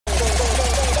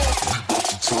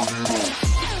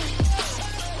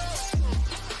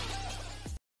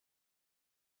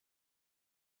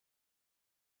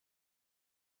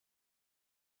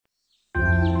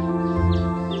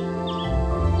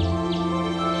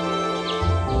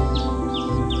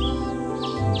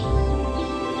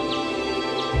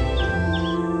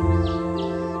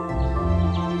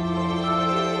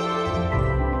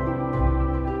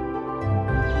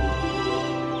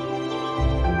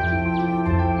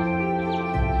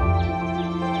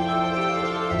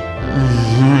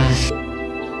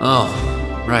Oh,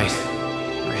 right.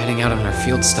 We're heading out on our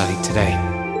field study today.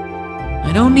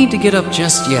 I don't need to get up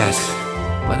just yet,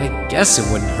 but I guess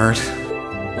it wouldn't hurt.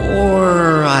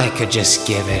 Or I could just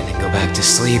give in and go back to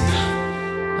sleep.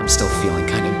 I'm still feeling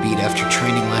kind of beat after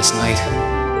training last night.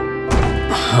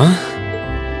 Huh?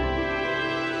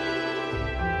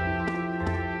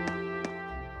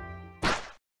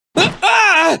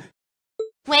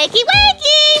 Wakey,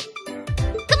 wakey!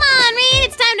 Come on, Reed,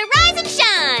 it's time to rise and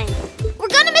shine! We're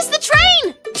gonna miss the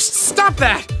train! Stop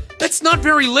that! That's not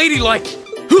very ladylike!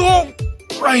 Oh,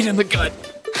 right in the gut.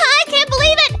 I can't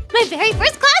believe it! My very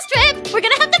first class trip! We're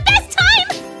gonna have the best time!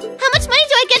 How much money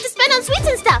do I get to spend on sweets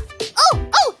and stuff?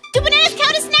 Oh, do bananas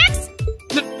count as snacks?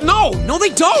 No, they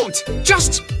don't!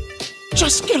 Just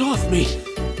get off me,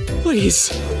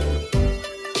 please.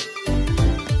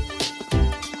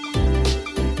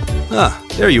 Ah,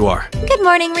 there you are. Good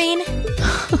morning, Reen.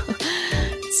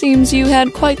 Seems you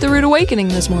had quite the rude awakening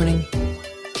this morning.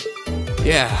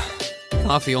 Yeah,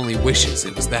 Coffee only wishes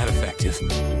it was that effective.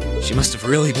 She must have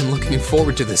really been looking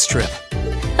forward to this trip.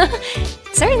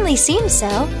 It certainly seems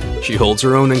so. She holds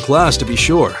her own in class, to be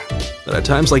sure. But at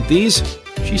times like these,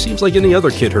 she seems like any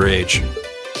other kid her age.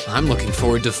 I'm looking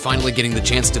forward to finally getting the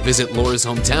chance to visit Laura's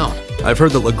hometown. I've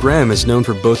heard that Legram is known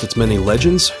for both its many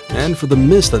legends and for the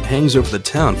mist that hangs over the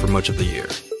town for much of the year.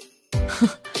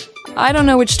 I don't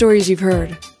know which stories you've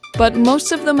heard, but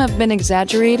most of them have been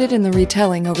exaggerated in the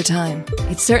retelling over time.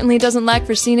 It certainly doesn't lack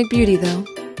for scenic beauty, though.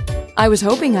 I was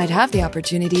hoping I'd have the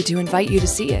opportunity to invite you to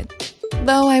see it.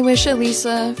 Though I wish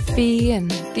Elisa, Fee,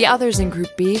 and the others in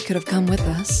Group B could have come with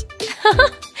us.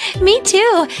 Me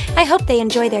too. I hope they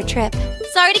enjoy their trip.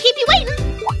 Sorry to keep you waiting.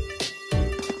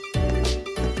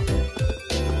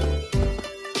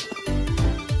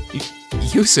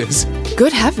 Uses?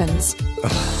 Good heavens.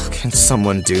 Ugh, can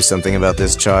someone do something about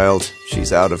this child?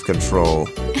 She's out of control.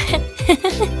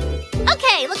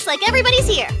 Okay, looks like everybody's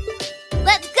here.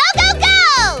 Let's go, go, go!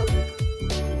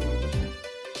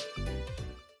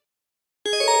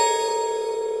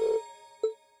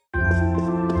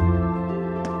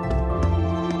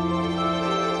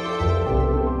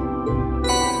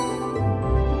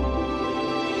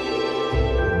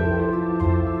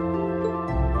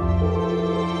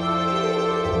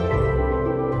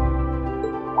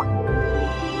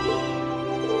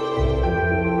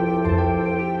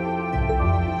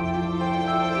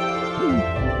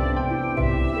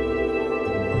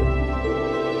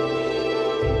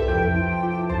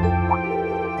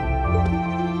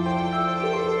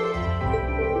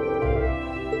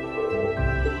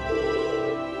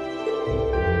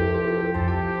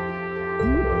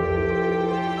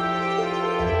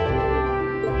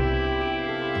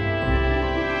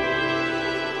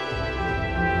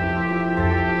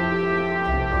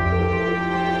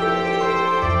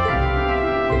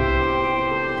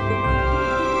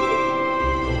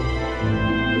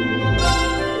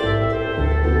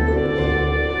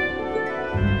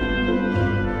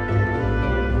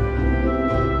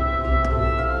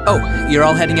 Oh, you're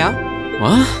all heading out?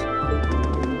 What?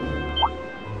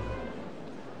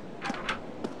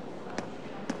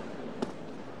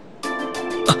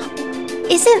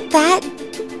 Isn't that...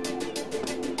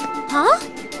 Huh?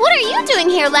 What are you doing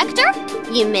here, Lecter?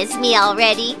 You miss me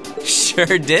already?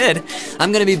 Sure did.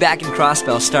 I'm gonna be back in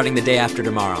Crossbell starting the day after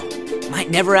tomorrow.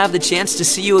 Might never have the chance to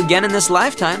see you again in this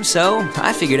lifetime, so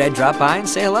I figured I'd drop by and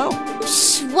say hello.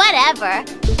 Shh, whatever.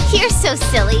 You're so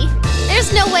silly.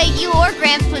 There's no way you or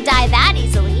Gramps would die that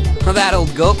easily. Well, that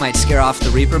old goat might scare off the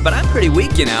Reaper, but I'm pretty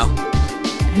weak, you know.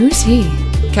 Who's he?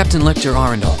 Captain Lecter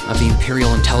Arundel of the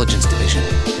Imperial Intelligence Division.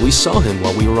 We saw him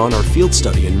while we were on our field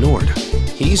study in Nord.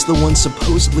 He's the one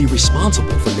supposedly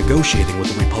responsible for negotiating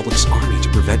with the Republic's army to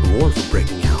prevent war from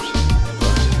breaking out.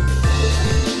 But...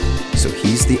 So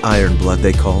he's the Ironblood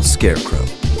they call Scarecrow.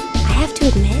 I have to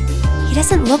admit, he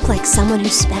doesn't look like someone who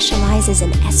specializes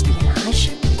in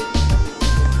espionage.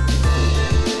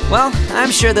 Well,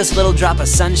 I'm sure this little drop of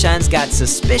sunshine's got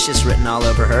suspicious written all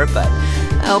over her, but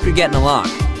I hope you're getting along.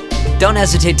 Don't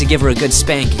hesitate to give her a good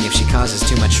spanking if she causes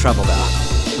too much trouble,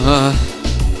 though.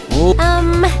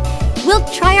 We'll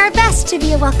try our best to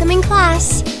be a welcoming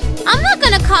class. I'm not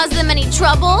gonna cause cause them any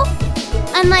trouble.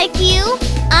 Unlike you,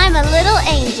 I'm a little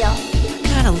angel. What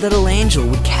kind of little angel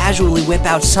would casually whip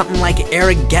out something like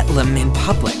Eric Getlam in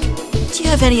public? Do you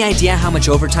have any idea how much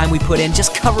overtime we put in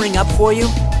just covering up for you?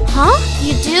 Huh?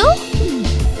 You do?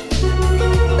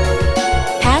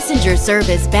 Passenger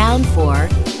service bound for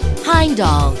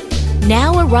Heimdall.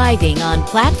 Now arriving on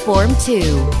platform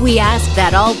 2. We ask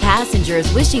that all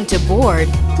passengers wishing to board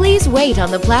please wait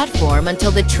on the platform until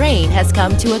the train has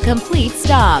come to a complete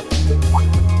stop.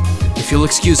 If you'll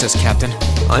excuse us, Captain.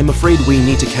 I'm afraid we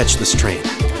need to catch this train.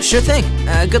 Sure thing.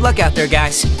 Good luck out there,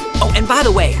 guys. Oh, and by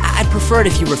the way, I'd prefer it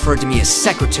if you referred to me as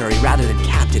secretary rather than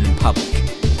captain in public.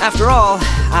 After all,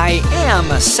 I am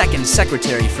a second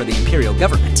secretary for the Imperial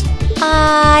government.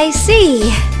 I see.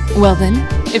 Well then,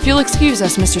 if you'll excuse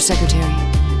us, Mr. Secretary.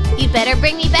 You'd better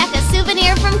bring me back a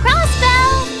souvenir from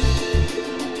Crossbell.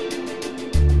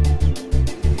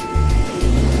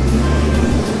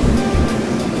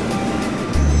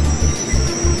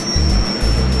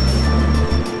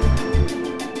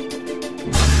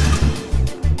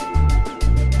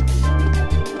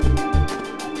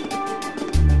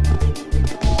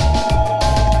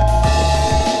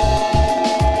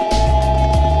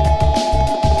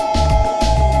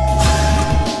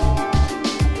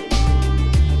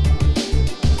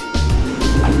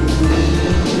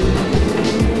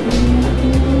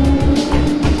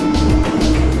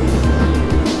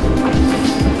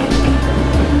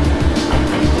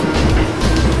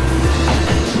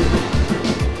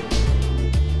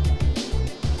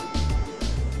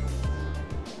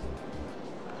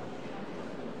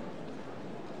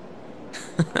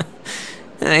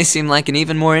 They seem like an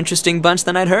even more interesting bunch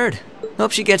than I'd heard.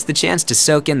 Hope she gets the chance to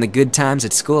soak in the good times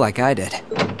at school like I did.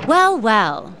 Well,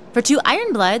 well. For 2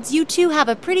 Ironbloods, you two have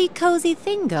a pretty cozy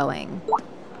thing going.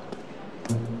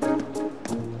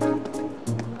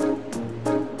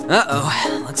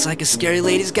 Uh-oh. Looks like a scary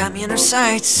lady's got me in her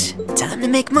sights. Time to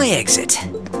make my exit.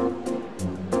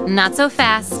 Not so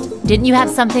fast. Didn't you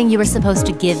have something you were supposed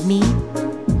to give me?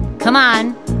 Come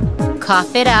on.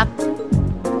 Cough it up.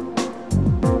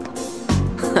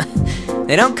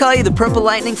 They don't call you the Purple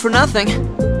Lightning for nothing.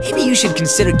 Maybe you should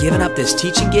consider giving up this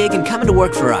teaching gig and coming to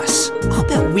work for us. I'll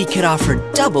bet we could offer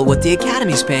double what the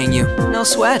Academy's paying you. No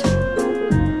sweat.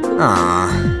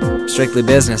 Aww. Strictly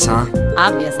business, huh?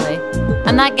 Obviously.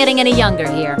 I'm not getting any younger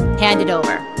here. Hand it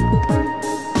over.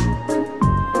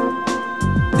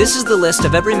 This is the list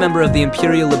of every member of the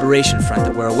Imperial Liberation Front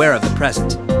that we're aware of at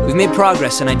present. We've made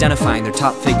progress in identifying their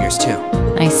top figures, too.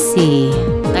 I see.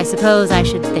 I suppose I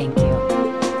should thank you.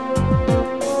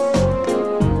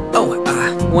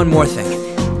 One more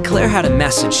thing. Claire had a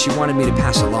message she wanted me to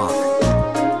pass along.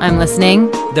 I'm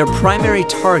listening. Their primary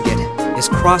target is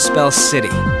Crossbell City,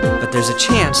 but there's a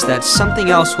chance that something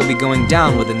else will be going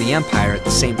down within the Empire at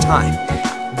the same time.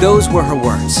 Those were her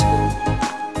words.